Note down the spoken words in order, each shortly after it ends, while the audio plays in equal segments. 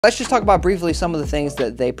Let's just talk about briefly some of the things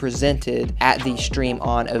that they presented at the Stream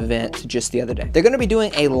On event just the other day. They're going to be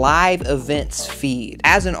doing a live events feed.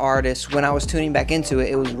 As an artist, when I was tuning back into it,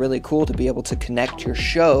 it was really cool to be able to connect your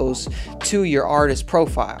shows to your artist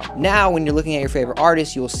profile. Now, when you're looking at your favorite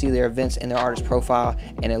artists, you will see their events in their artist profile,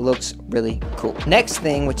 and it looks really cool. Next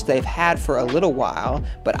thing, which they've had for a little while,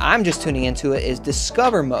 but I'm just tuning into it, is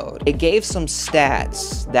Discover Mode. It gave some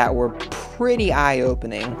stats that were pretty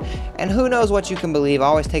eye-opening, and who knows what you can believe. I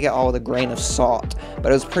always take it all with a grain of salt, but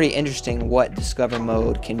it was pretty interesting what Discover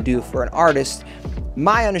Mode can do for an artist.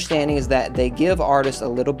 My understanding is that they give artists a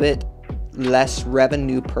little bit less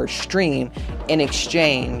revenue per stream. In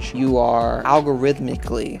exchange, you are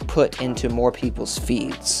algorithmically put into more people's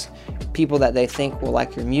feeds. People that they think will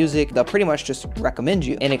like your music, they'll pretty much just recommend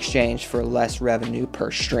you in exchange for less revenue per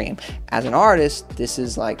stream. As an artist, this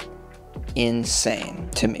is like insane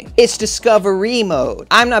to me. It's discovery mode.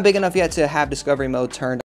 I'm not big enough yet to have discovery mode turned